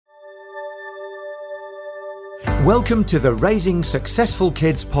Welcome to the Raising Successful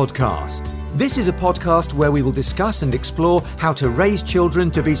Kids podcast. This is a podcast where we will discuss and explore how to raise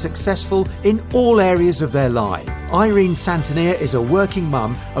children to be successful in all areas of their life. Irene Santonier is a working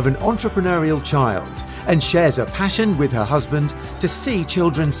mum of an entrepreneurial child and shares a passion with her husband to see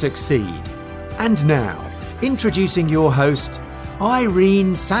children succeed. And now, introducing your host,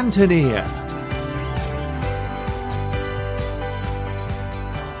 Irene Santonier.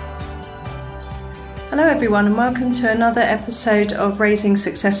 Hello everyone and welcome to another episode of Raising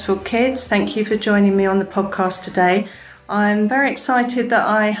Successful Kids. Thank you for joining me on the podcast today. I'm very excited that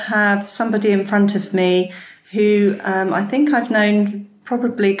I have somebody in front of me who I think I've known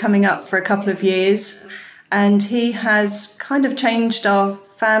probably coming up for a couple of years, and he has kind of changed our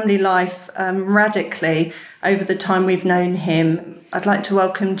family life radically over the time we've known him. I'd like to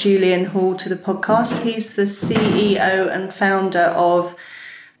welcome Julian Hall to the podcast. He's the CEO and founder of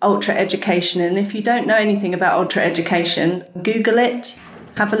Ultra Education, and if you don't know anything about Ultra Education, Google it,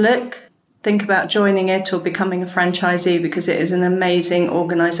 have a look, think about joining it or becoming a franchisee, because it is an amazing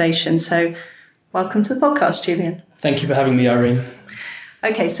organisation. So welcome to the podcast, Julian. Thank you for having me, Irene.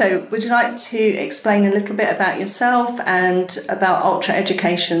 Okay, so would you like to explain a little bit about yourself and about Ultra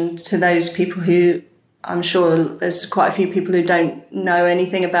Education to those people who, I'm sure there's quite a few people who don't know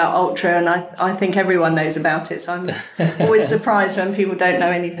anything about Ultra, and I think everyone knows about it. So I'm always surprised when people don't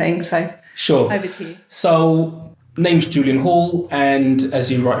know anything. So sure. Over to you. So, name's Julian Hall, and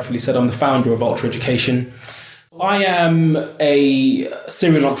as you rightfully said, I'm the founder of Ultra Education. I am a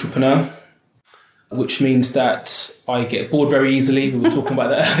serial entrepreneur, which means that I get bored very easily. We were talking about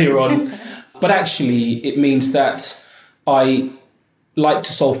that earlier on. But actually, it means that I like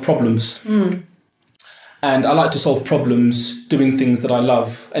to solve problems. And I like to solve problems doing things that I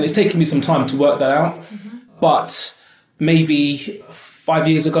love. And it's taken me some time to work that out. But maybe 5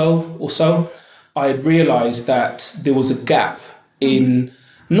 years ago or so, I had realised that there was a gap in,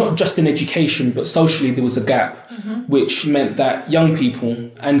 not just in education, but socially there was a gap, which meant that young people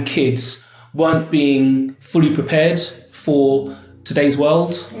and kids weren't being fully prepared for today's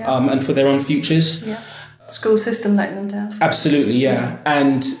world and for their own futures. Yeah. School system letting them down. Absolutely, yeah.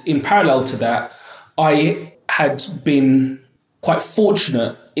 And in parallel to that, I had been quite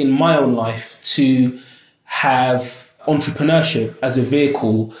fortunate in my own life to have entrepreneurship as a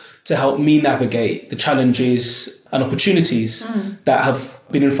vehicle to help me navigate the challenges and opportunities that have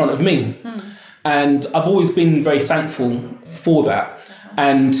been in front of me. And I've always been very thankful for that.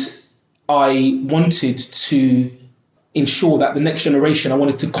 And I wanted to ensure that the next generation, I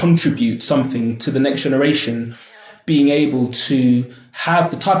wanted to contribute something to the next generation, being able to have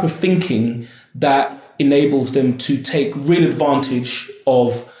the type of thinking that enables them to take real advantage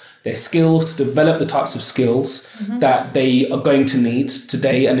of their skills, to develop the types of skills that they are going to need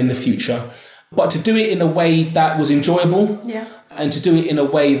today and in the future, but to do it in a way that was enjoyable and to do it in a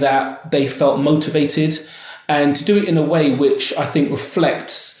way that they felt motivated, and to do it in a way which I think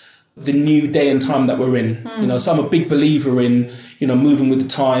reflects the new day and time that we're in. So I'm a big believer in, moving with the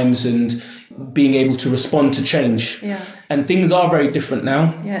times and being able to respond to change. And things are very different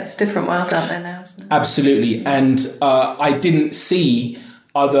now. Yeah, it's a different world out there now, isn't it? Absolutely. And I didn't see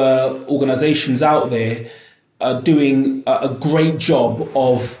other organisations out there doing a great job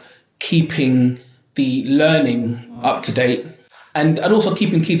of keeping the learning up to date and also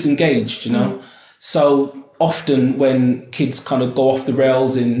keeping kids engaged, So often when kids kind of go off the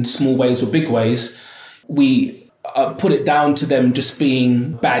rails in small ways or big ways, we put it down to them just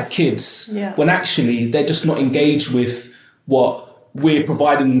being bad kids, when actually they're just not engaged with what we're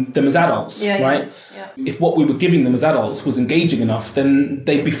providing them as adults, right? If what we were giving them as adults was engaging enough, then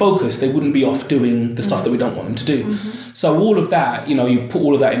they'd be focused. They wouldn't be off doing the stuff that we don't want them to do. So all of that, you put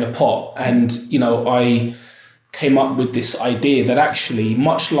all of that in a pot, and, I came up with this idea that actually,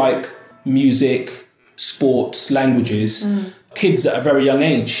 much like music, sports, languages, kids at a very young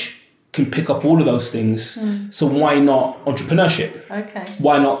age can pick up all of those things. So why not entrepreneurship? Okay.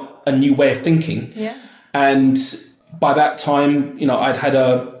 Why not a new way of thinking? And by that time, I'd had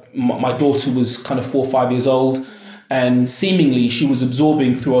my daughter was kind of 4 or 5 years old, and seemingly she was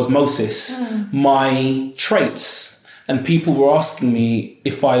absorbing through osmosis my traits. And people were asking me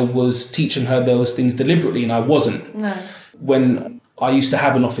if I was teaching her those things deliberately, and I wasn't. No. When I used to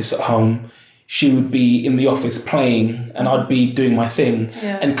have an office at home, she would be in the office playing and I'd be doing my thing.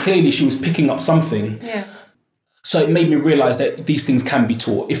 And clearly she was picking up something. So it made me realise that these things can be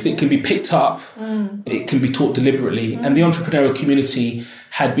taught. If it can be picked up, it can be taught deliberately. And the entrepreneurial community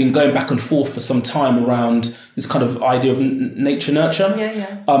had been going back and forth for some time around this kind of idea of nature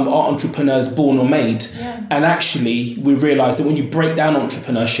nurture. Are entrepreneurs born or made? And actually, we realised that when you break down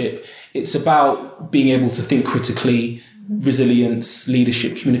entrepreneurship, it's about being able to think critically, resilience,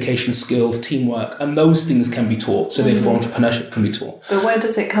 leadership, communication skills, teamwork, and those things can be taught. So therefore, entrepreneurship can be taught. But where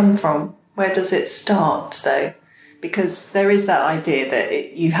does it come from? Where does it start, though? Because there is that idea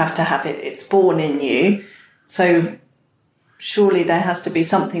that you have to have it, it's born in you. So surely there has to be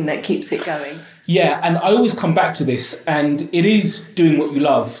something that keeps it going. Yeah, and I always come back to this, and it is doing what you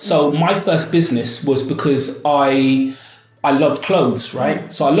love. So my first business was because I loved clothes,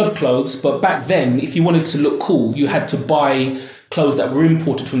 right? So I loved clothes, but back then, if you wanted to look cool, you had to buy clothes that were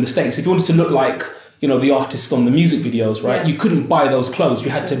imported from the States. If you wanted to look like, you know, the artists on the music videos, right? You couldn't buy those clothes. You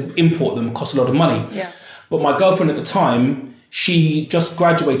had to import them. It cost a lot of money. But my girlfriend at the time, she just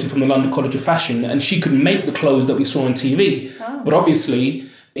graduated from the London College of Fashion, and she could make the clothes that we saw on TV. But obviously,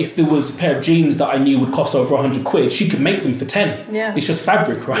 if there was a pair of jeans that I knew would cost over 100 quid, she could make them for 10. It's just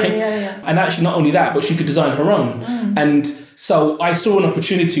fabric, right? And actually, not only that, but she could design her own. And so I saw an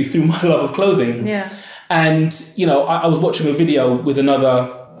opportunity through my love of clothing. And, you know, I was watching a video with another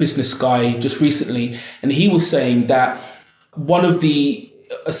business guy just recently, and he was saying that one of the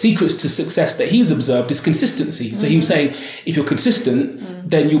secrets to success that he's observed is consistency. So he was saying, if you're consistent,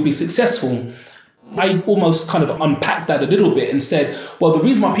 then you'll be successful. I almost kind of unpacked that a little bit and said, well, the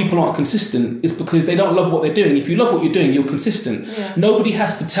reason why people aren't consistent is because they don't love what they're doing. If you love what you're doing, you're consistent. Nobody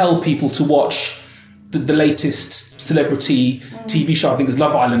has to tell people to watch the latest celebrity TV show, I think is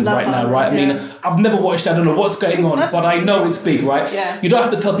Love Island right now, right? I mean, I've never watched it, I don't know what's going on, but I know it's big, right? You don't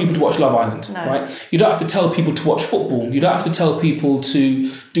have to tell people to watch Love Island, right? You don't have to tell people to watch football. You don't have to tell people to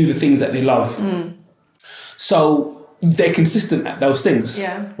do the things that they love. So they're consistent at those things,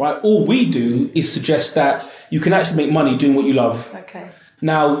 right? All we do is suggest that you can actually make money doing what you love.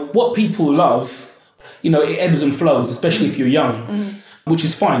 Now, what people love, you know, it ebbs and flows, especially if you're young, which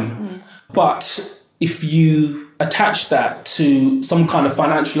is fine. But if you attach that to some kind of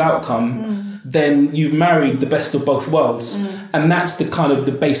financial outcome, then you've married the best of both worlds. And that's the kind of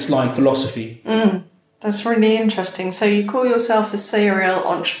the baseline philosophy. That's really interesting. So you call yourself a serial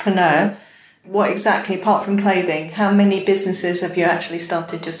entrepreneur. What exactly, apart from clothing, how many businesses have you actually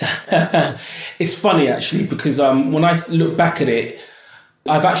started yourself? It's funny, actually, because when I look back at it,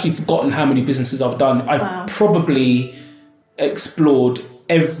 I've actually forgotten how many businesses I've done. I've probably explored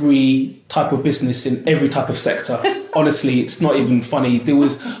every type of business in every type of sector. Honestly, it's not even funny.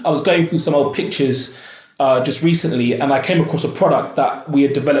 I was going through some old pictures just recently, and I came across a product that we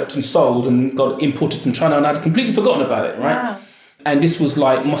had developed and sold and got imported from China, and I'd completely forgotten about it, right? And this was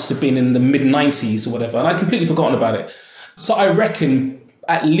must have been in the mid-90s or whatever, and I'd completely forgotten about it. So I reckon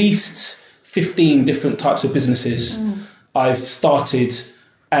at least 15 different types of businesses I've started,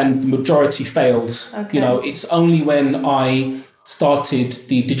 and the majority failed. You know, it's only when I started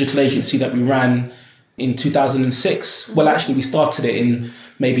the digital agency that we ran in 2006. Well, actually, we started it in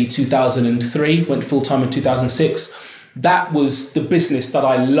maybe 2003, went full-time in 2006. That was the business that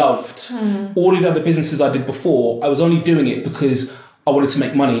I loved. All of the other businesses I did before, I was only doing it because I wanted to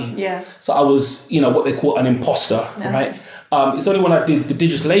make money. So I was, you know, what they call an imposter, right? It's only when I did the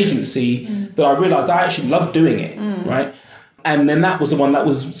digital agency that I realised I actually loved doing it, right? And then that was the one that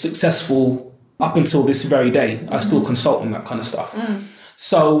was successful up until this very day. I still consult on that kind of stuff.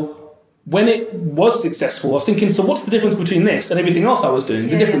 So when it was successful, I was thinking, so what's the difference between this and everything else I was doing?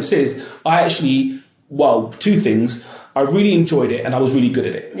 The difference is I actually, well, two things. I really enjoyed it and I was really good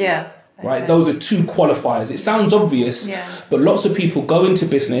at it. Right? Those are two qualifiers. It sounds obvious, but lots of people go into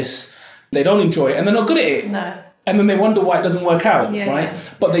business, they don't enjoy it and they're not good at it. And then they wonder why it doesn't work out, right?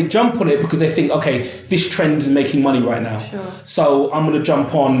 But they jump on it because they think, okay, this trend is making money right now. So I'm going to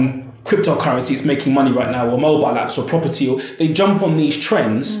jump on cryptocurrency, it's making money right now, or mobile apps or property. Or they jump on these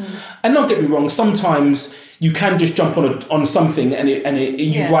trends. And don't get me wrong, sometimes you can just jump on something and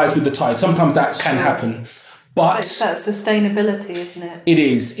you rise with the tide. Sometimes that can happen. But it's that sustainability, isn't it? It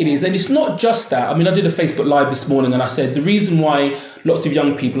is. And it's not just that. I mean, I did a Facebook Live this morning and I said the reason why lots of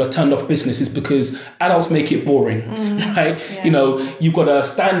young people are turned off business is because adults make it boring, right? You know, you've got to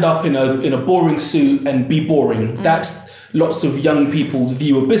stand up in a boring suit and be boring. That's lots of young people's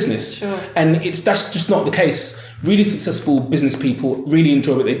view of business. And that's just not the case. Really successful business people really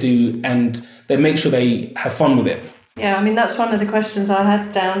enjoy what they do and they make sure they have fun with it. Yeah, I mean, that's one of the questions I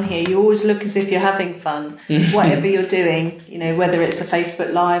had down here. You always look as if you're having fun, whatever you're doing, you know, whether it's a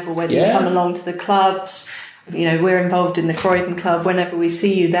Facebook Live or whether you come along to the clubs. You know, we're involved in the Croydon Club. Whenever we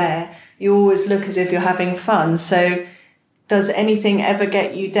see you there, you always look as if you're having fun. So does anything ever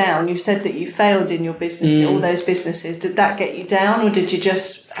get you down? You've said that you failed in your business, all those businesses. Did that get you down, or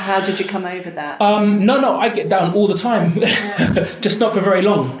how did you come over that? No, I get down all the time, just not for very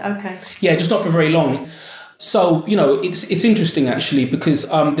long. Okay. Yeah, just not for very long. So, it's interesting actually, because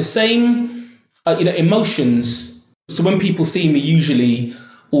the same, emotions. So when people see me usually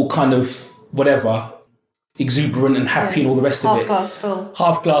all kind of whatever, exuberant and happy and all the rest of it. Half glass full.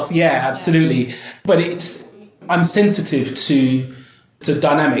 Half glass, yeah, absolutely. Yeah. But I'm sensitive to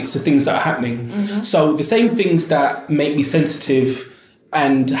dynamics, to things that are happening. Mm-hmm. So the same things that make me sensitive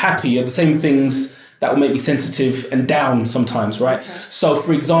and happy are the same things that will make me sensitive and down sometimes, right? Okay. So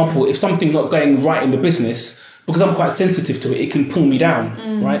for example, if something's not going right in the business, because I'm quite sensitive to it, it can pull me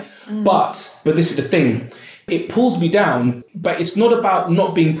down, right? But this is the thing, it pulls me down, but it's not about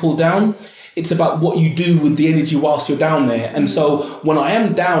not being pulled down. It's about what you do with the energy whilst you're down there. And so when I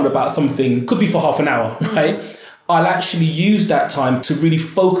am down about something, could be for half an hour, right? I'll actually use that time to really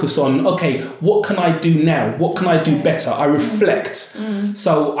focus on, okay, what can I do now? What can I do better? I reflect.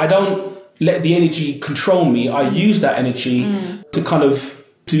 So I don't let the energy control me. I use that energy to kind of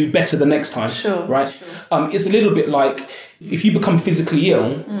do better the next time, right? Sure. It's a little bit like if you become physically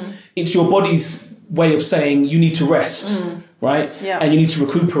ill, it's your body's way of saying you need to rest. Right? Yeah. And you need to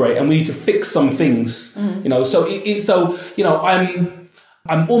recuperate, and we need to fix some things, So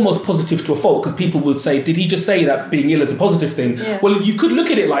I'm almost positive to a fault, because people would say, did he just say that being ill is a positive thing? Yeah. Well, you could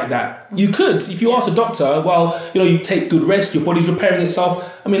look at it like that. You could, if you ask a doctor, well, you take good rest, your body's repairing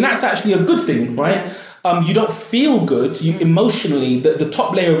itself. I mean, that's actually a good thing, right? Yeah. You don't feel good. You emotionally, the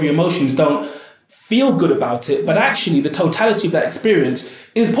top layer of your emotions don't feel good about it, but actually the totality of that experience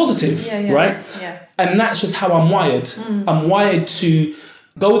is positive, right? Yeah. And that's just how I'm wired. I'm wired to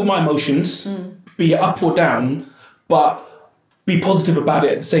go with my emotions, be it up or down, but be positive about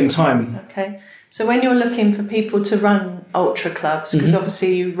it at the same time. Okay. So when you're looking for people to run ultra clubs, because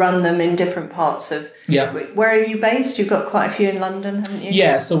obviously you run them in different parts of... Yeah. Where are you based? You've got quite a few in London, haven't you?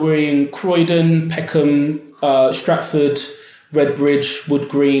 Yeah, so we're in Croydon, Peckham, Stratford, Redbridge, Wood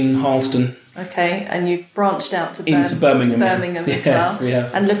Green, Harleston. Okay, and you've branched out to into Birmingham as well. Yes, we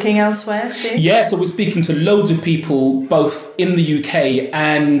have. And looking elsewhere too? Yeah, so we're speaking to loads of people, both in the UK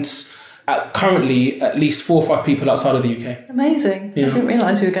and currently at least 4 or 5 people outside of the UK. Amazing. Yeah. I didn't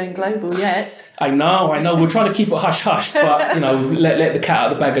realise you were going global yet. I know. We're trying to keep it hush-hush, but, let the cat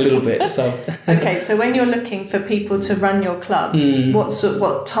out of the bag a little bit. So. Okay, so when you're looking for people to run your clubs,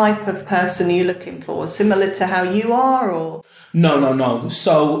 what type of person are you looking for? Similar to how you are, or...? No.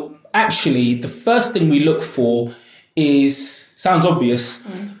 So... Actually, the first thing we look for sounds obvious,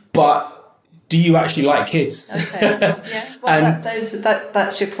 but do you actually like kids? Okay. Yeah. Well,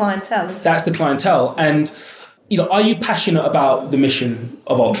 that's your clientele. That's the clientele. And, are you passionate about the mission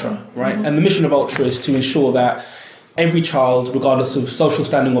of Ultra, right? And the mission of Ultra is to ensure that every child, regardless of social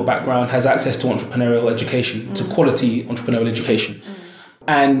standing or background, has access to entrepreneurial education, to quality entrepreneurial education.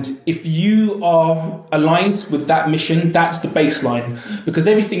 And if you are aligned with that mission, that's the baseline, because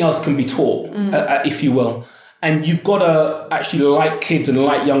everything else can be taught, if you will. And you've got to actually like kids and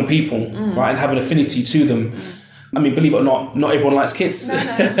like young people, right, and have an affinity to them. I mean, believe it or not everyone likes kids, no.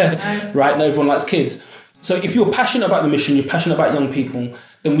 Right? Not everyone likes kids. So if you're passionate about the mission, you're passionate about young people,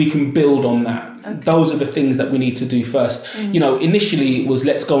 then we can build on that. Okay. Those are the things that we need to do first. Initially it was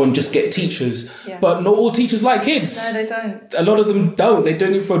let's go and just get teachers, but not all teachers like kids. No, they don't. A lot of them don't. They're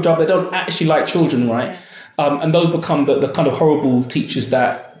doing it for a job. They don't actually like children, right? Yeah. And those become the kind of horrible teachers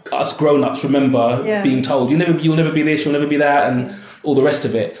that us grown-ups remember being told, you'll never be this, you'll never be that, and all the rest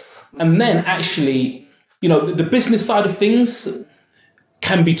of it. And then actually, the business side of things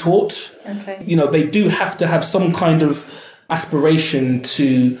can be taught. Okay. They do have to have some kind of aspiration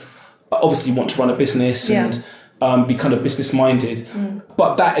to obviously want to run a business and be kind of business minded.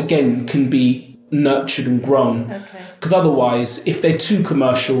 But that again can be nurtured and grown. Because otherwise, if they're too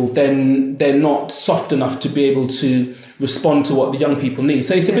commercial, then they're not soft enough to be able to respond to what the young people need.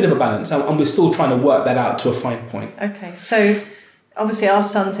 So it's a bit of a balance, and we're still trying to work that out to a fine point. Okay, so obviously our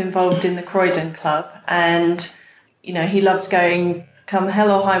son's involved in the Croydon Club, and he loves going. Come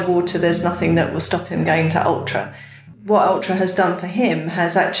hell or high water, there's nothing that will stop him going to Ultra. What Ultra has done for him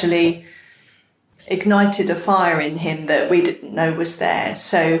has actually ignited a fire in him that we didn't know was there.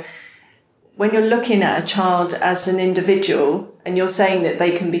 So when you're looking at a child as an individual and you're saying that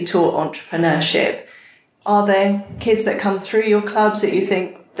they can be taught entrepreneurship, are there kids that come through your clubs that you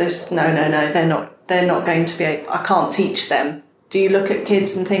think, no, they're not going to be able, I can't teach them? Do you look at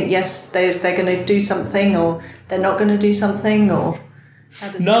kids and think, yes, they're going to do something, or they're not going to do something, or...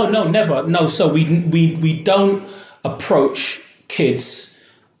 No, never. No, so we don't approach kids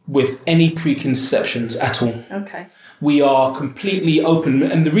with any preconceptions at all. Okay. We are completely open.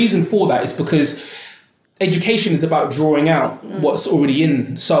 And the reason for that is because education is about drawing out what's already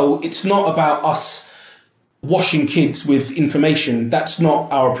in. So it's not about us washing kids with information. That's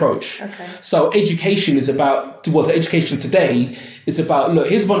not our approach. Okay. So education is about, education today is about, look,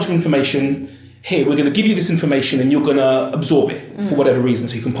 here's a bunch of information. Here, we're going to give you this information and you're going to absorb it for whatever reason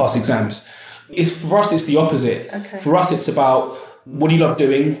so you can pass exams. For us, it's the opposite. Okay. For us, it's about what do you love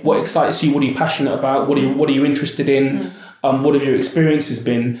doing? What excites you? What are you passionate about? What are you interested in? What have your experiences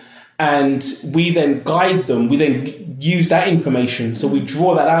been? And we then guide them. We then use that information. So we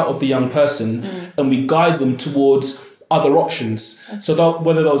draw that out of the young person and we guide them towards other options. Okay. So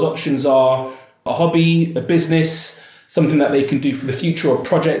whether those options are a hobby, a business, something that they can do for the future, or a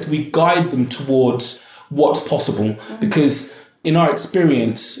project, we guide them towards what's possible. Because in our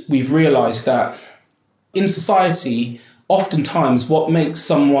experience, we've realized that in society, oftentimes what makes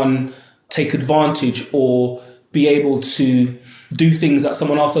someone take advantage or be able to do things that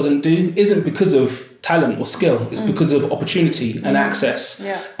someone else doesn't do isn't because of talent or skill. It's because of opportunity and access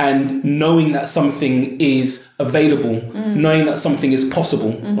and knowing that something is available, knowing that something is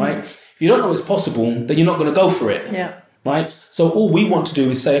possible, right? If you don't know it's possible, then you're not going to go for it. Yeah. Right? So all we want to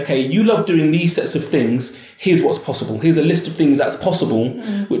do is say, okay, you love doing these sets of things. Here's what's possible. Here's a list of things that's possible,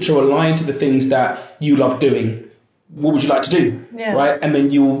 which are aligned to the things that you love doing. What would you like to do? Yeah. Right? And then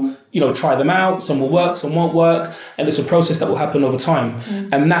you'll, try them out. Some will work, some won't work. And it's a process that will happen over time.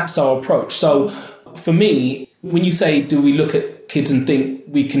 And that's our approach. So for me, when you say, do we look at kids and think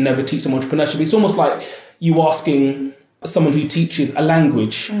we can never teach them entrepreneurship? It's almost like you asking someone who teaches a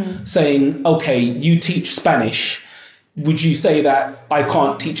language, saying, okay, you teach Spanish. Would you say that I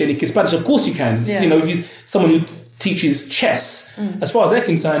can't teach any kids Spanish? Of course you can. Yeah. If someone who teaches chess, as far as they're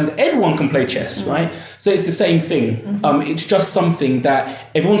concerned, everyone can play chess, right? So it's the same thing. It's just something that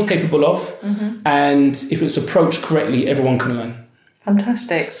everyone's capable of. And if it's approached correctly, everyone can learn.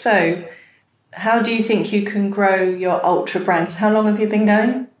 Fantastic. So how do you think you can grow your Ultra brands? How long have you been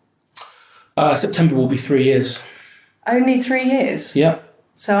going? September will be 3 years. Only 3 years? Yeah.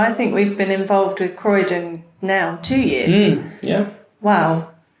 So I think we've been involved with Croydon now 2 years. Yeah. Wow.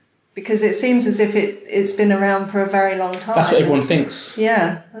 Because it seems as if it's been around for a very long time. That's what everyone thinks.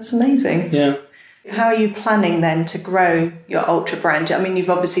 Yeah, that's amazing. Yeah. How are you planning then to grow your Ultra brand? I mean, you've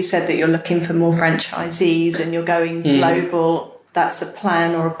obviously said that you're looking for more franchisees and you're going global. That's a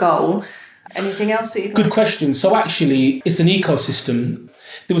plan or a goal. Anything else that you'd like? Good question. So actually, it's an ecosystem.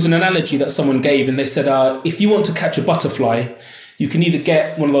 There was an analogy that someone gave and they said, if you want to catch a butterfly, you can either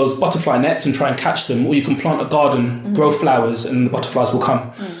get one of those butterfly nets and try and catch them, or you can plant a garden, grow flowers, and the butterflies will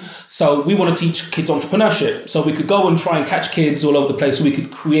come. So we want to teach kids entrepreneurship. So we could go and try and catch kids all over the place. So we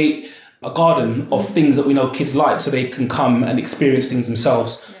could create a garden of things that we know kids like so they can come and experience things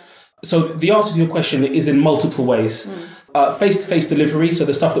themselves. Yeah. So the answer to your question is in multiple ways. Face-to-face delivery, so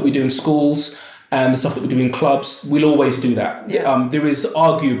the stuff that we do in schools and the stuff that we do in clubs, we'll always do that. Yeah. There is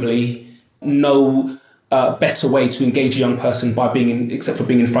arguably no better way to engage a young person except for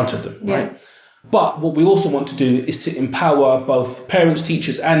being in front of them, right? But what we also want to do is to empower both parents,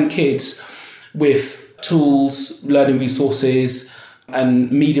 teachers and kids with tools, learning resources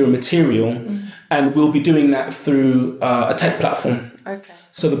and media and material. And we'll be doing that through a tech platform. Okay.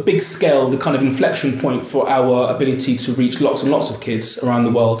 So the big scale, the kind of inflection point for our ability to reach lots and lots of kids around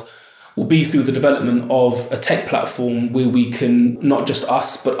the world will be through the development of a tech platform where we can, not just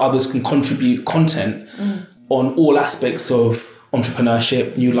us, but others can contribute content on all aspects of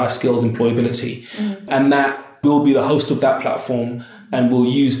entrepreneurship, new life skills, employability. And that we'll be the host of that platform and we'll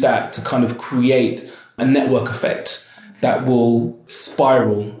use that to kind of create a network effect that will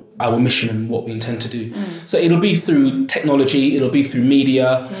spiral our mission and what we intend to do. So it'll be through technology, it'll be through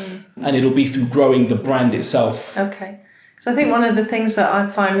media, and it'll be through growing the brand itself. Okay. So I think one of the things that I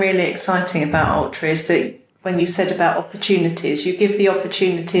find really exciting about Ultra is that when you said about opportunities, you give the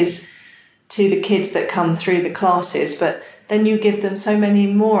opportunities to the kids that come through the classes, but then you give them so many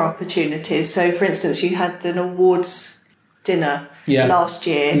more opportunities. So for instance, you had an awards dinner last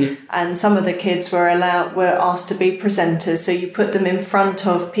year and some of the kids were asked to be presenters. So you put them in front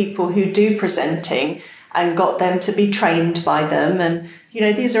of people who do presenting and got them to be trained by them. And,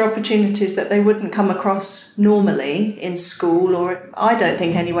 these are opportunities that they wouldn't come across normally in school or I don't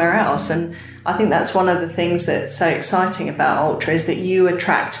think anywhere else. And I think that's one of the things that's so exciting about Ultra is that you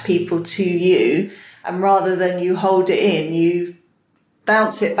attract people to you and rather than you hold it in, you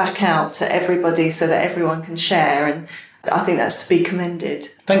bounce it back out to everybody so that everyone can share. And I think that's to be commended.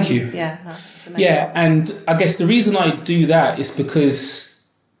 Thank you. Yeah, it's amazing. Yeah, and I guess the reason I do that is because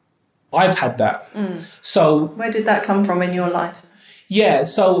I've had that. So where did that come from in your life? Yeah,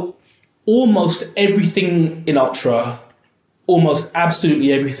 so almost everything in Ultra, almost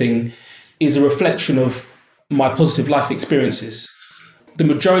absolutely everything, is a reflection of my positive life experiences. The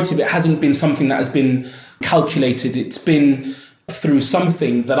majority of it hasn't been something that has been calculated. It's been through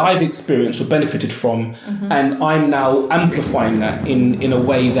something that I've experienced or benefited from, and I'm now amplifying that in a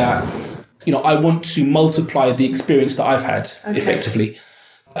way that, you know, I want to multiply the experience that I've had effectively.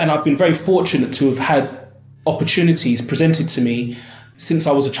 And I've been very fortunate to have had opportunities presented to me since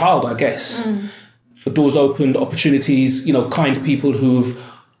I was a child, I guess. The doors opened, opportunities, you know, kind people who've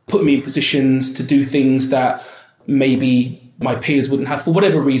put me in positions to do things that maybe my peers wouldn't have for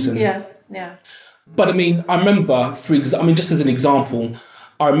whatever reason. Yeah. But I mean, I remember, just as an example,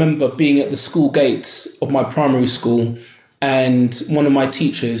 I remember being at the school gates of my primary school and one of my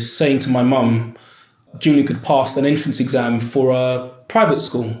teachers saying to my mum, Julian could pass an entrance exam for a private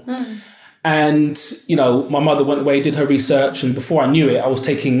school. And, you know, my mother went away, did her research, and before I knew it, I was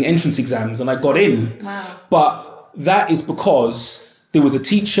taking entrance exams and I got in. Wow. But that is because there was a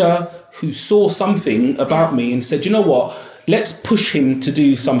teacher who saw something about me and said, you know what, let's push him to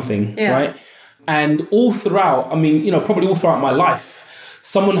do something, right? And all throughout, I mean, you know, probably all throughout my life,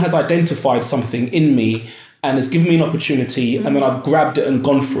 someone has identified something in me and has given me an opportunity, and then I've grabbed it and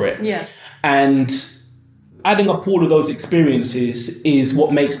gone for it. Yeah. And adding up all of those experiences is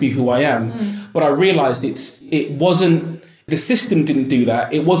what makes me who I am. But I realized it wasn't, the system didn't do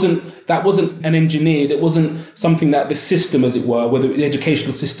that. That wasn't an engineered, it wasn't something that the system, as it were, whether the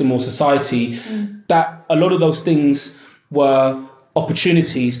educational system or society, that a lot of those things were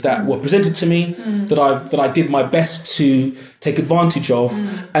opportunities that were presented to me, that I did my best to take advantage of.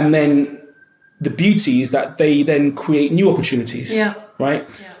 And then the beauty is that they then create new opportunities, right?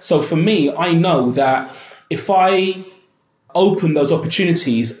 Yeah. So for me, I know that if I open those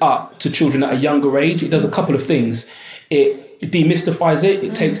opportunities up to children at a younger age, it does a couple of things. It demystifies it,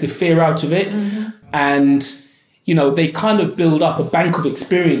 it takes the fear out of it, and, you know, they kind of build up a bank of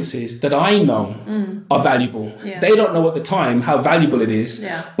experiences that I know are valuable. Yeah. They don't know at the time how valuable it is,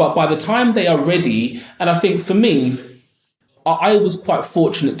 but by the time they are ready, and I think for me, I was quite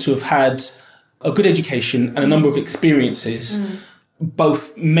fortunate to have had a good education and a number of experiences,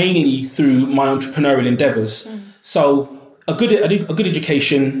 both mainly through my entrepreneurial endeavours. So a good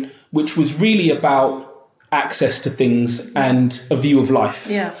education, which was really about access to things and a view of life,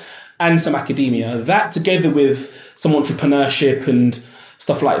 and some academia. That together with some entrepreneurship and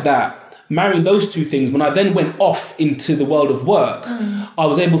stuff like that, marrying those two things, when I then went off into the world of work, I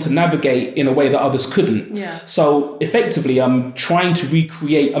was able to navigate in a way that others couldn't. So effectively, I'm trying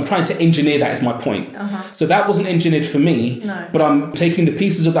to engineer that, is my point. So that wasn't engineered for me, but I'm taking the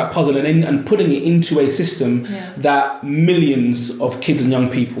pieces of that puzzle and putting it into a system that millions of kids and young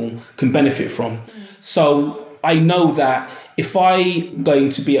people can benefit from. So I know that if I'm going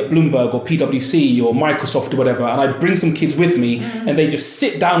to be at Bloomberg or PwC or Microsoft or whatever, and I bring some kids with me and they just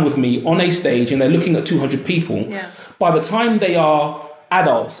sit down with me on a stage and they're looking at 200 people, by the time they are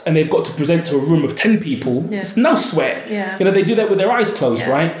adults and they've got to present to a room of 10 people, it's no sweat. You know, they do that with their eyes closed,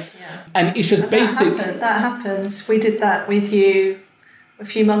 right? And it's just basic. That happens. We did that with you a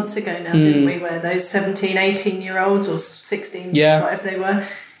few months ago now, didn't we? Where those 17, 18-year-olds or 16, whatever they were,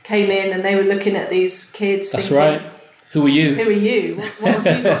 came in and they were looking at these kids. That's right. Who are you? What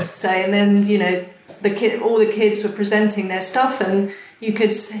have you got to say? And then, you know, all the kids were presenting their stuff and you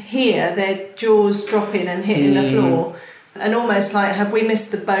could hear their jaws dropping and hitting the floor. And almost like, have we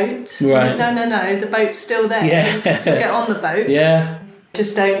missed the boat? Right. No, the boat's still there. You can still get on the boat.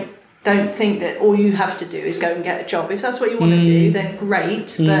 Just don't think that all you have to do is go and get a job. If that's what you want to do, then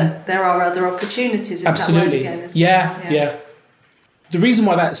great. But there are other opportunities. Absolutely. That word again, Yeah. The reason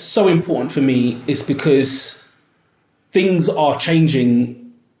why that's so important for me is because things are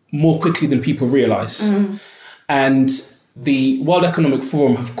changing more quickly than people realise. And the World Economic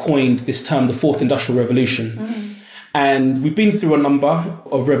Forum have coined this term, the Fourth Industrial Revolution. And we've been through a number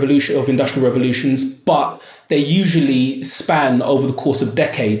of industrial revolutions, but they usually span over the course of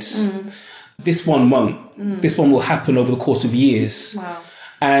decades. This one won't. This one will happen over the course of years. Wow.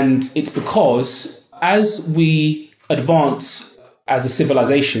 And it's because as we advance as a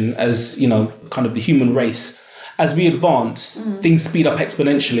civilization, as, you know, kind of the human race, as we advance, things speed up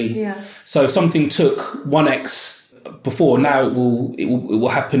exponentially. So if something took 1x before, now it will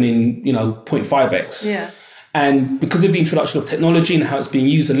happen in, you know, 0.5x. And because of the introduction of technology and how it's being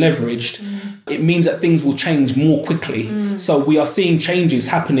used and leveraged, it means that things will change more quickly. So we are seeing changes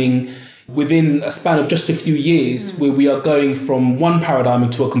happening within a span of just a few years, where we are going from one paradigm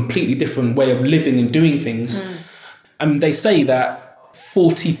into a completely different way of living and doing things. And they say that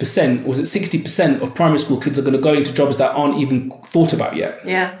 40%, was it 60% of primary school kids are going to go into jobs that aren't even thought about yet.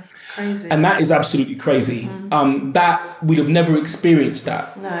 Yeah, crazy. And that is absolutely crazy. That we'd have never experienced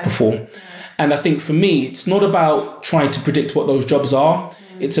that before. No. And I think for me, it's not about trying to predict what those jobs are.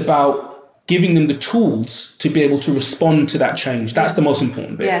 It's about giving them the tools to be able to respond to that change. That's the most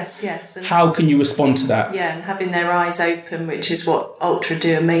important bit. Yes. And how can you respond to that? Yeah, and having their eyes open, which is what Ultra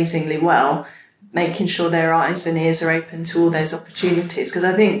do amazingly well, making sure their eyes and ears are open to all those opportunities. Because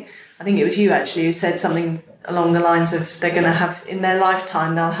I think it was you actually who said something along the lines of they're going to have, in their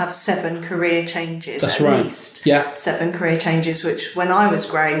lifetime, they'll have 7 career changes. That's at right. least. Yeah. 7 career changes, which when I was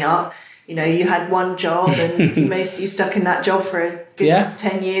growing up, you know, you had one job and you stuck in that job for a good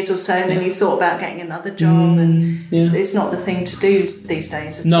 10 years or so, and then you thought about getting another job, and it's not the thing to do these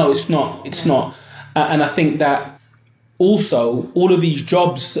days. No, it's not. It's not. And I think that also all of these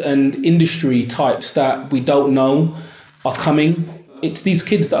jobs and industry types that we don't know are coming. It's these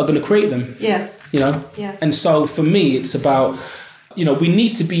kids that are going to create them. Yeah. You know? Yeah. And so for me, it's about, you know, we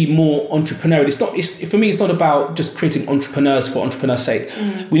need to be more entrepreneurial. For me, it's not about just creating entrepreneurs for entrepreneurs' sake.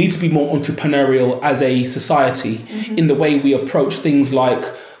 We need to be more entrepreneurial as a society in the way we approach things like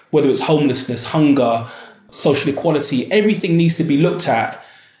whether it's homelessness, hunger, social equality. Everything needs to be looked at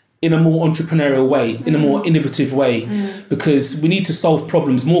in a more entrepreneurial way, in a more innovative way, because we need to solve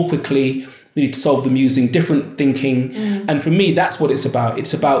problems more quickly. We need to solve them using different thinking. And for me, that's what it's about.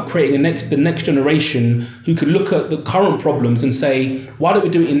 It's about creating the next generation who can look at the current problems and say, why don't we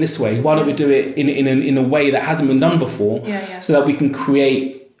do it in this way? Why don't we do it in a way that hasn't been done before, so that we can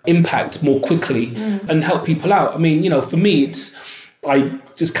create impact more quickly and help people out? I mean, you know, for me, I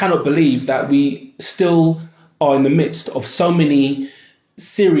just cannot believe that we still are in the midst of so many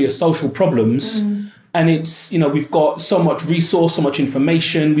serious social problems. And it's, you know, we've got so much resource, so much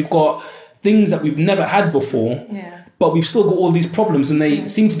information. We've got things that we've never had before, but we've still got all these problems, and they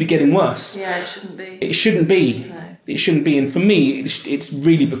seem to be getting worse. Yeah, it shouldn't be. It shouldn't be. No. It shouldn't be. And for me, it's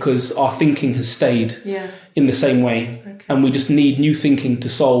really because our thinking has stayed in the same way. Okay. And we just need new thinking to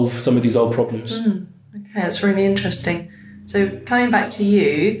solve some of these old problems. Okay, that's really interesting. So coming back to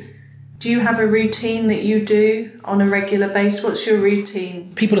you, do you have a routine that you do on a regular basis? What's your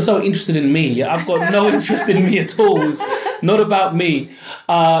routine? People are so interested in me. I've got no interest in me at all. It's not about me.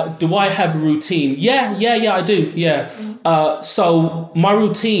 Do I have a routine? Yeah, I do. Yeah. So my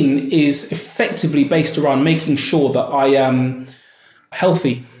routine is effectively based around making sure that I am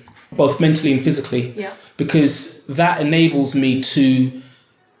healthy, both mentally and physically, because that enables me to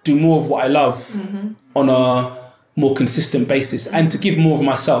do more of what I love on a more consistent basis, and to give more of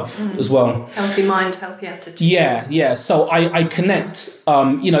myself as well. Healthy mind, healthy attitude. Yeah. So I connect,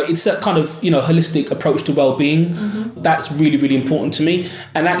 it's that kind of, holistic approach to well-being. That's really, really important to me.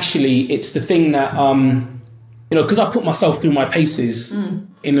 And actually it's the thing that, because I put myself through my paces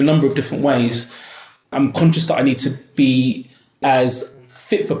in a number of different ways, I'm conscious that I need to be as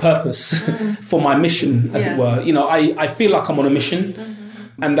fit for purpose for my mission, as it were. I feel like I'm on a mission,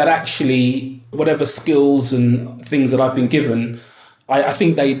 and that actually whatever skills and things that I've been given, I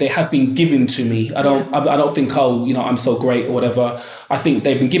think they have been given to me. I don't think, I'm so great or whatever. I think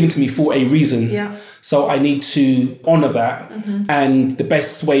they've been given to me for a reason. Yeah. So I need to honour that. And the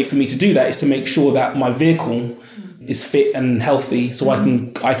best way for me to do that is to make sure that my vehicle is fit and healthy, so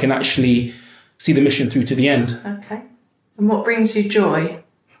I can actually see the mission through to the end. Okay. And what brings you joy?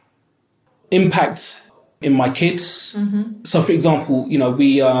 Impact in my kids. So for example,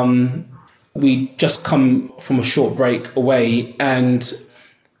 we just come from a short break away, and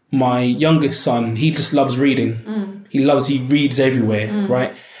my youngest son, he just loves reading. He reads everywhere,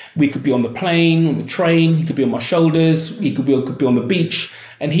 right? We could be on the plane, on the train, he could be on my shoulders, he could be on the beach,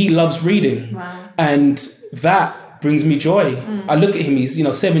 and he loves reading. Wow. And that brings me joy. I look at him, he's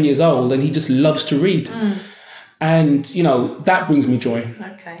 7 years old, and he just loves to read. And, that brings me joy.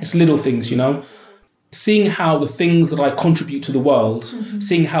 Okay. It's little things, Seeing how the things that I contribute to the world,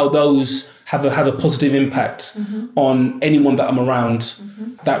 seeing how those have a positive impact on anyone that I'm around,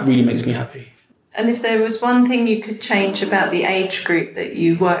 that really makes me happy. And if there was one thing you could change about the age group that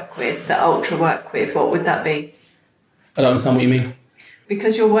you work with, that Ultra work with, what would that be? I don't understand what you mean.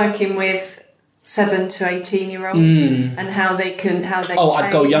 Because you're working with 7 to 18-year-olds and how they change.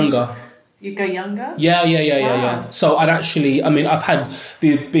 I'd go younger. You go younger? Yeah. So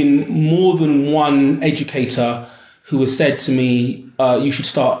there've been more than one educator who has said to me, you should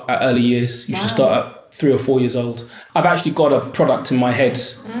start at early years. You should start at 3 or 4 years old. I've actually got a product in my head.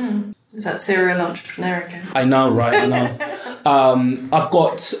 Is that serial entrepreneur again? I know, right? I know. I've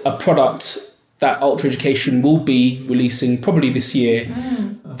got a product that Ultra Education will be releasing probably this year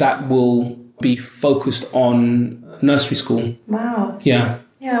that will be focused on nursery school. Wow. Yeah.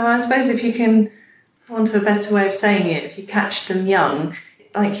 Yeah, well, I suppose if you can, for want of a better way of saying it, if you catch them young,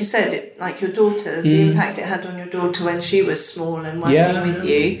 like you said, like your daughter, the impact it had on your daughter when she was small and working with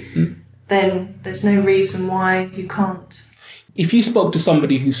you, then there's no reason why you can't. If you spoke to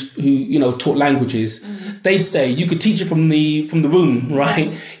somebody who taught languages, they'd say you could teach it from the womb,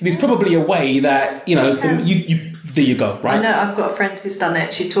 right? Yeah. There's probably a way that there you go, right? I know I've got a friend who's done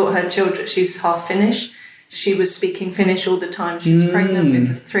it. She taught her children. She's half Finnish. She was speaking Finnish all the time. She was pregnant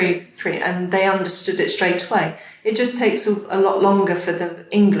with three, and they understood it straight away. It just takes a lot longer for the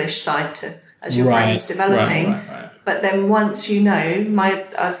English side as your brain's developing. Right. But then once my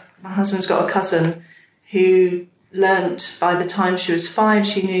husband's got a cousin who learnt by the time she was 5,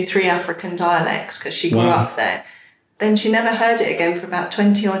 she knew 3 African dialects because she grew up there. Then she never heard it again for about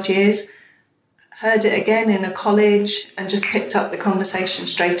 20 odd years. Heard it again in a college and just picked up the conversation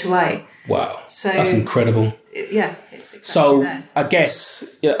straight away. Wow. So that's incredible. It's exactly so there. I guess,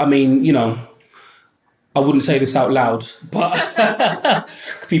 I mean, I wouldn't say this out loud, but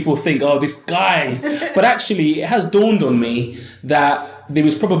people think, oh, this guy. But actually, it has dawned on me that there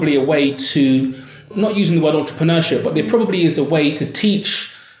is probably a way to, not using the word entrepreneurship, but there probably is a way to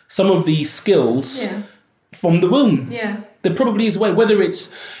teach some of these skills from the womb. Yeah. There probably is a way, whether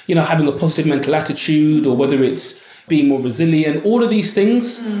it's, having a positive mental attitude or whether it's being more resilient, all of these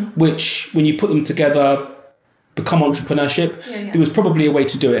things, which when you put them together, become entrepreneurship, there was probably a way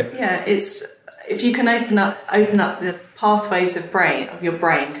to do it. Yeah, it's if you can open up the pathways of your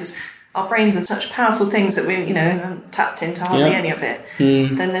brain, because our brains are such powerful things that we haven't tapped into hardly any of it,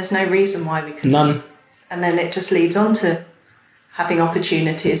 then there's no reason why we couldn't. None. And then it just leads on to having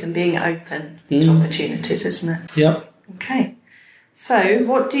opportunities and being open to opportunities, isn't it? Yep. Okay. So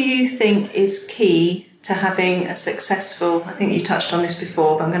what do you think is key to having a successful, I think you touched on this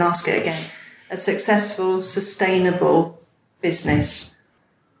before, but I'm going to ask it again, a successful, sustainable business?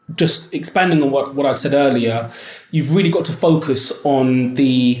 Just expanding on what I'd said earlier, you've really got to focus on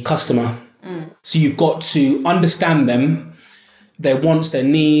the customer. So you've got to understand them, their wants, their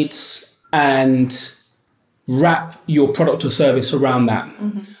needs, and wrap your product or service around that.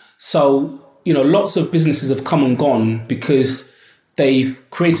 So, lots of businesses have come and gone because they've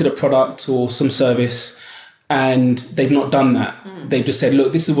created a product or some service and they've not done that. They've just said,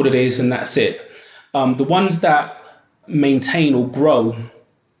 look, this is what it is and that's it. The ones that maintain or grow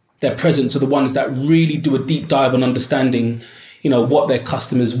their presence are the ones that really do a deep dive on understanding, what their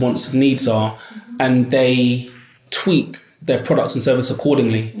customers' wants and needs are, and they tweak their products and service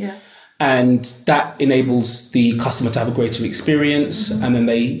accordingly. Yeah. And that enables the customer to have a greater experience, and then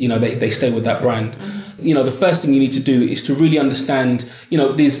they stay with that brand. The first thing you need to do is to really understand,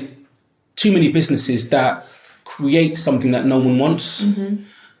 there's too many businesses that create something that no one wants.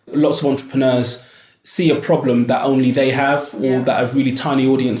 Lots of entrepreneurs see a problem that only they have, or that a really tiny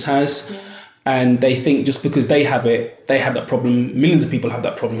audience has. And they think just because they have it, they have that problem. Millions of people have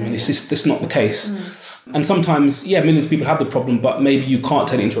that problem, and that's not the case. And sometimes, millions of people have the problem, but maybe you can't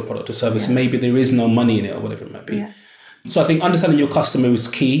turn it into a product or service. Maybe there is no money in it or whatever it might be. So I think understanding your customer is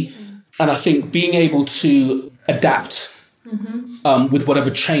key. And I think being able to adapt with whatever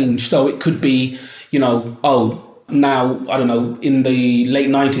change. So it could be, now, I don't know, in the late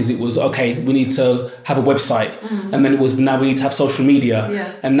 90s, it was, okay, we need to have a website. And then it was, now we need to have social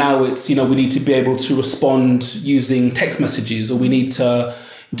media. And now it's, we need to be able to respond using text messages, or we need to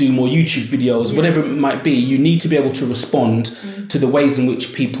do more YouTube videos, whatever it might be. You need to be able to respond to the ways in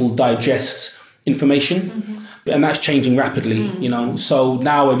which people digest information. And that's changing rapidly, So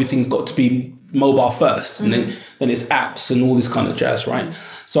now everything's got to be mobile first, and then it's apps and all this kind of jazz, right?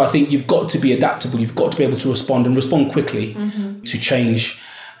 So I think you've got to be adaptable. You've got to be able to respond quickly to change.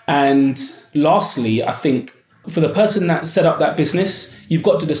 And lastly, I think for the person that set up that business, you've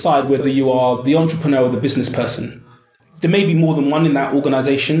got to decide whether you are the entrepreneur or the business person. There may be more than one in that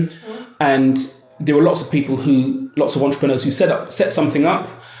organization. And there are lots of entrepreneurs who set something up,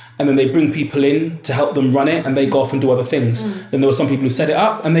 and then they bring people in to help them run it, and they go off and do other things. Then there are some people who set it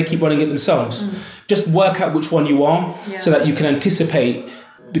up and they keep running it themselves. Just work out which one you are so that you can anticipate,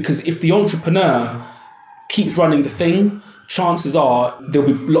 because if the entrepreneur keeps running the thing, chances are there'll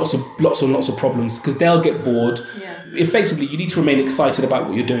be lots of problems, because they'll get bored. Effectively, you need to remain excited about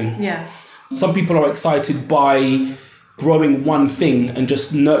what you're doing. Some people are excited by growing one thing and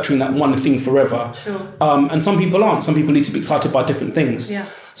just nurturing that one thing forever. And some people aren't. Some people need to be excited by different things.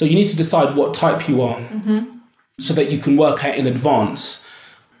 So you need to decide what type you are so that you can work out in advance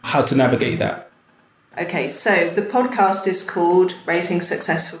how to navigate that. Okay, so the podcast is called Raising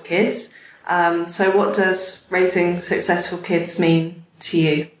Successful Kids. So what does raising successful kids mean to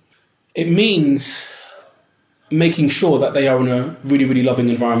you? It means making sure that they are in a really, really loving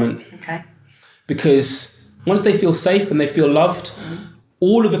environment. Okay. Because once they feel safe and they feel loved,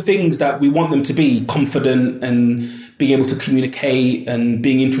 all of the things that we want them to be, confident and being able to communicate and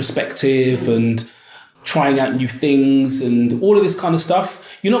being introspective and trying out new things and all of this kind of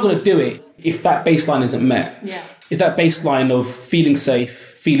stuff, you're not going to do it if that baseline isn't met. Yeah. If that baseline of feeling safe,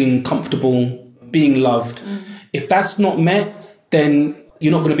 feeling comfortable, being loved, if that's not met, then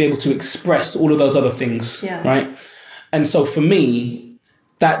you're not going to be able to express all of those other things, right? And so for me,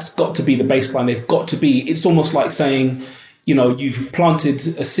 that's got to be the baseline. They've got to be, it's almost like saying, you know, you've planted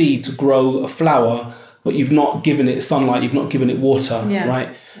a seed to grow a flower, but you've not given it sunlight, you've not given it water,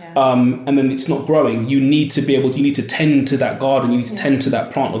 right? Yeah. And then it's not growing. You need to tend to that garden, you need to tend to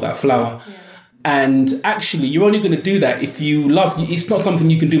that plant or that flower. Yeah. And actually, you're only going to do that if you love. It's not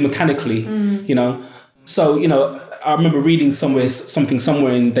something you can do mechanically, you know. So, you know, I remember reading something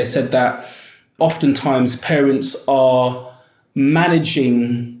somewhere, and they said that oftentimes parents are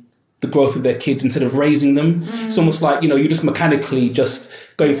managing the growth of their kids instead of raising them. It's almost like, you know, you're just mechanically just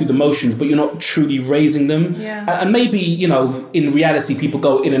going through the motions, but you're not truly raising them. Yeah. And maybe, you know, in reality, people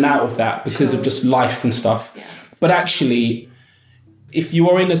go in and out of that because of just life and stuff. Yeah. But actually, if you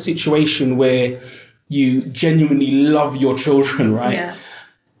are in a situation where you genuinely love your children, right,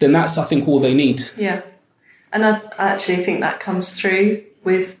 then that's, I think, all they need. Yeah. And I actually think that comes through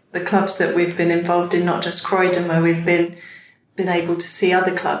with the clubs that we've been involved in, not just Croydon, where we've been able to see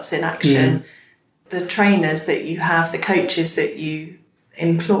other clubs in action. The trainers that you have, the coaches that you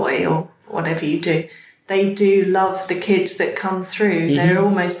employ or whatever you do, they do love the kids that come through. They're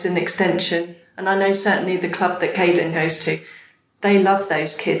almost an extension. And I know certainly the club that Caden goes to, they love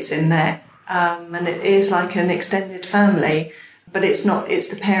those kids in there. And it is like an extended family, but it's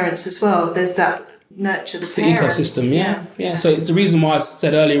the parents as well. There's that nurture the parents. The ecosystem, yeah. So it's the reason why I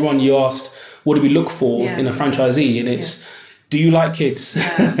said earlier on, you asked, what do we look for in a franchisee? And it's, do you like kids?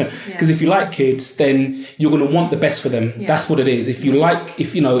 Because if you like kids, then you're going to want the best for them. Yeah. That's what it is. If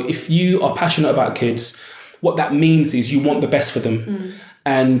you are passionate about kids, what that means is you want the best for them.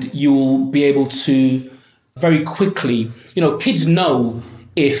 And you'll be able to very quickly, you know, kids know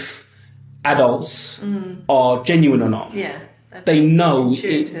if adults are genuine or not. Yeah. They know,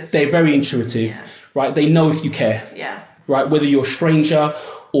 they're very intuitive, right? They know if you care, right? Whether you're a stranger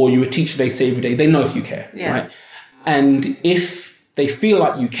or you're a teacher they see every day, they know if you care, right? And if they feel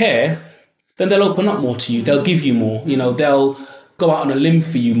like you care, then they'll open up more to you. They'll give you more, you know, they'll go out on a limb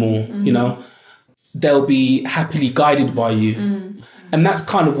for you more, you know, they'll be happily guided by you. And that's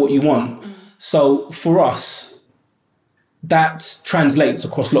kind of what you want. So for us, that translates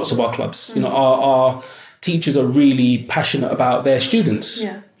across lots of our clubs. You know, our teachers are really passionate about their students,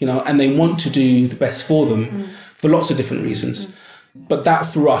 you know, and they want to do the best for them for lots of different reasons. But that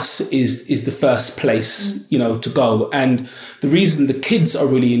for us is the first place, you know, to go. And the reason the kids are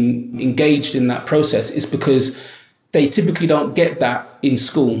really engaged in that process is because they typically don't get that in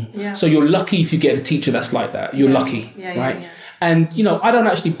school. Yeah. So you're lucky if you get a teacher that's like that. You're lucky, right? Yeah. And, you know, I don't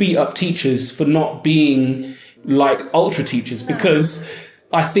actually beat up teachers for not being like ultra teachers because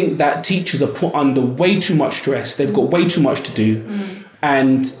I think that teachers are put under way too much stress. They've got way too much to do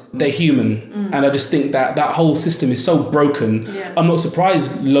and they're human. And I just think that that whole system is so broken. Yeah. I'm not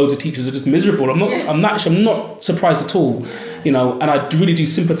surprised loads of teachers are just miserable. I'm not surprised at all, you know, and I really do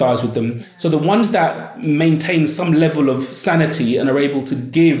sympathise with them. So the ones that maintain some level of sanity and are able to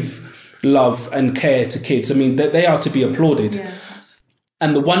give love and care to kids, I mean, they are to be applauded. Yeah.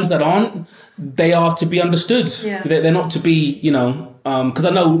 And the ones that aren't, they are to be understood. Yeah. They're not to be, you know, because I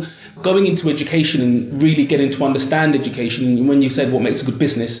know going into education and really getting to understand education, when you said what makes a good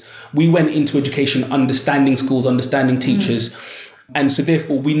business, we went into education understanding schools, understanding teachers. And so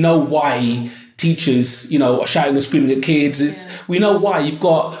therefore we know why teachers, you know, are shouting and screaming at kids. We know why you've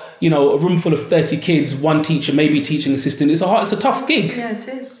got, you know, a room full of 30 kids, one teacher, maybe teaching assistant. It's a tough gig. Yeah, it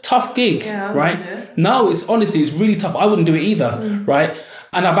is. Tough gig, right? No, it's really tough. I wouldn't do it either, right?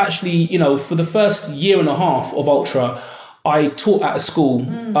 And I've actually, you know, for the first year and a half of Ultra, I taught at a school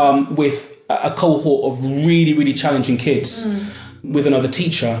with a cohort of really, really challenging kids with another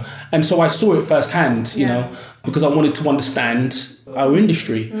teacher. And so I saw it firsthand, you know, because I wanted to understand our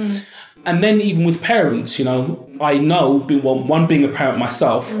industry. And then even with parents, you know, I know, one, being a parent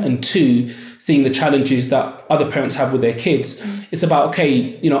myself, and two, seeing the challenges that other parents have with their kids. It's about, okay,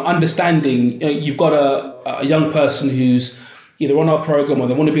 you know, understanding, you know, you've got a young person who's either on our program or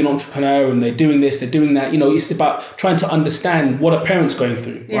they want to be an entrepreneur and they're doing this, they're doing that. You know, it's about trying to understand what a parent's going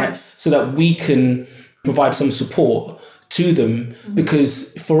through, right? So that we can provide some support to them.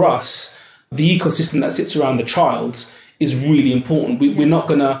 Because for us, the ecosystem that sits around the child is really important. We're not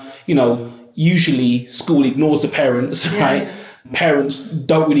going to, you know, usually school ignores the parents, right? Parents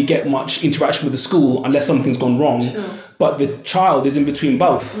don't really get much interaction with the school unless something's gone wrong. But the child is in between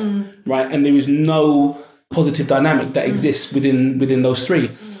both, right? And there is no positive dynamic that exists within those three.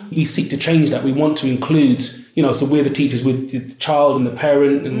 We seek to change that. We want to include, so we're the teachers with the child and the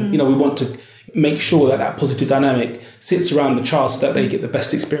parent, and we want to make sure that positive dynamic sits around the child so that they get the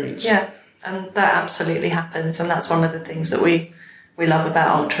best experience. Yeah, and that absolutely happens, and that's one of the things that we love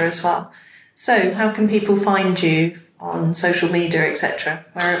about Ultra as well. So how can people find you on social media, etc.?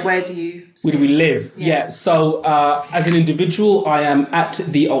 Where do you Where do we live? Yeah. So as an individual, I am at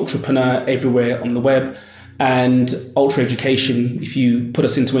The Ultrapreneur everywhere on the web, and Ultra Education. If you put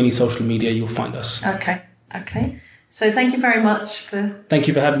us into any social media, you'll find us. Okay. So thank you very much Thank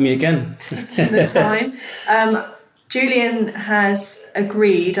you for having me again. taking the time. Julian has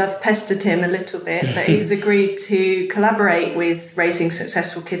agreed, I've pestered him a little bit, but he's agreed to collaborate with Raising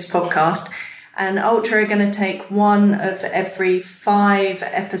Successful Kids podcast. And Ultra are going to take one of every 5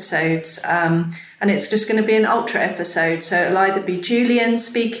 episodes, and it's just going to be an Ultra episode. So it'll either be Julian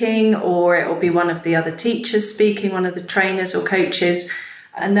speaking, or it'll be one of the other teachers speaking, one of the trainers or coaches,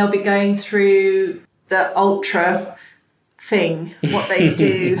 and they'll be going through the Ultra thing, what they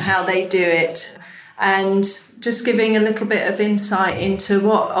do, how they do it, and just giving a little bit of insight into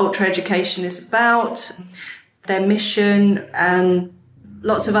what Ultra Education is about, their mission, and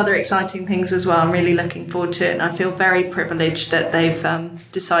lots of other exciting things as well. I'm really looking forward to it, and I feel very privileged that they've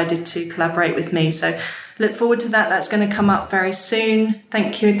decided to collaborate with me. So look forward to that. That's going to come up very soon.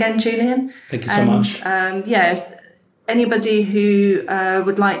 Thank you again, Julian. Thank you so much. Anybody who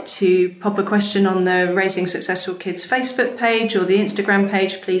would like to pop a question on the Raising Successful Kids Facebook page or the Instagram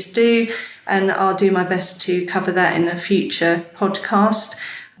page, please do. And I'll do my best to cover that in a future podcast.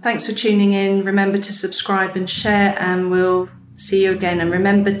 Thanks for tuning in. Remember to subscribe and share, and we'll see you again. And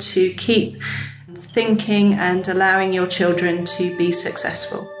remember to keep thinking and allowing your children to be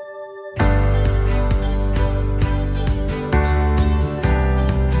successful.